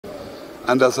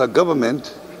And as a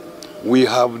government, we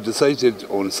have decided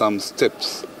on some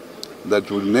steps that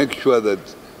will make sure that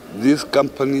this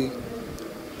company,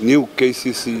 new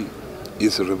KCC,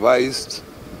 is revised,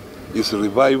 is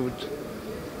revived,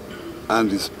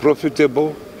 and is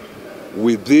profitable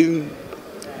within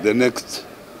the next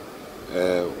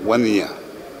 1 year.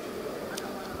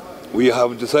 We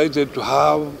have decided to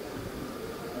have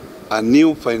a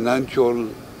new financial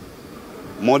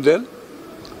model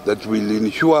that will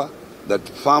ensure that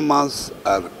farmers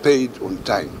are paid on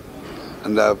time.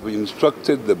 And I have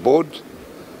instructed the board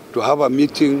to have a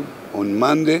meeting on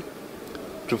Monday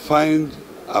to find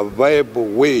a viable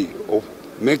way of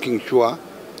making sure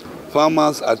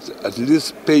farmers at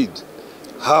least paid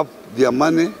have their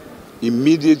money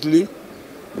immediately.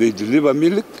 They deliver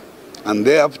milk, and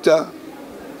thereafter,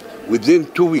 within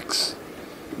 2 weeks,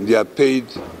 they are paid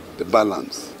the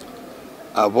balance.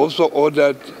 I've also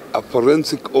ordered a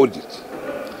forensic audit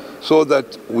so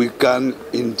that we can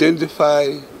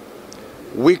identify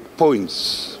weak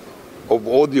points of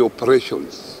all the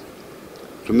operations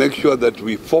to make sure that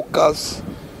we focus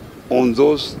on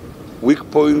those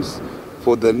weak points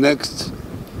for the next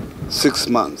 6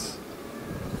 months.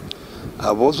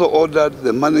 I've also ordered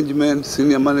the management,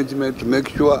 senior management, to make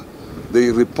sure they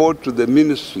report to the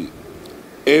ministry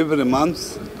every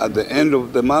month, at the end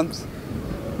of the month,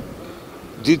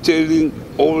 detailing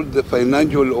all the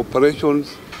financial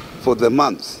operations for the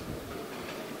month,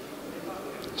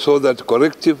 so that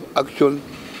corrective action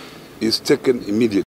is taken immediately.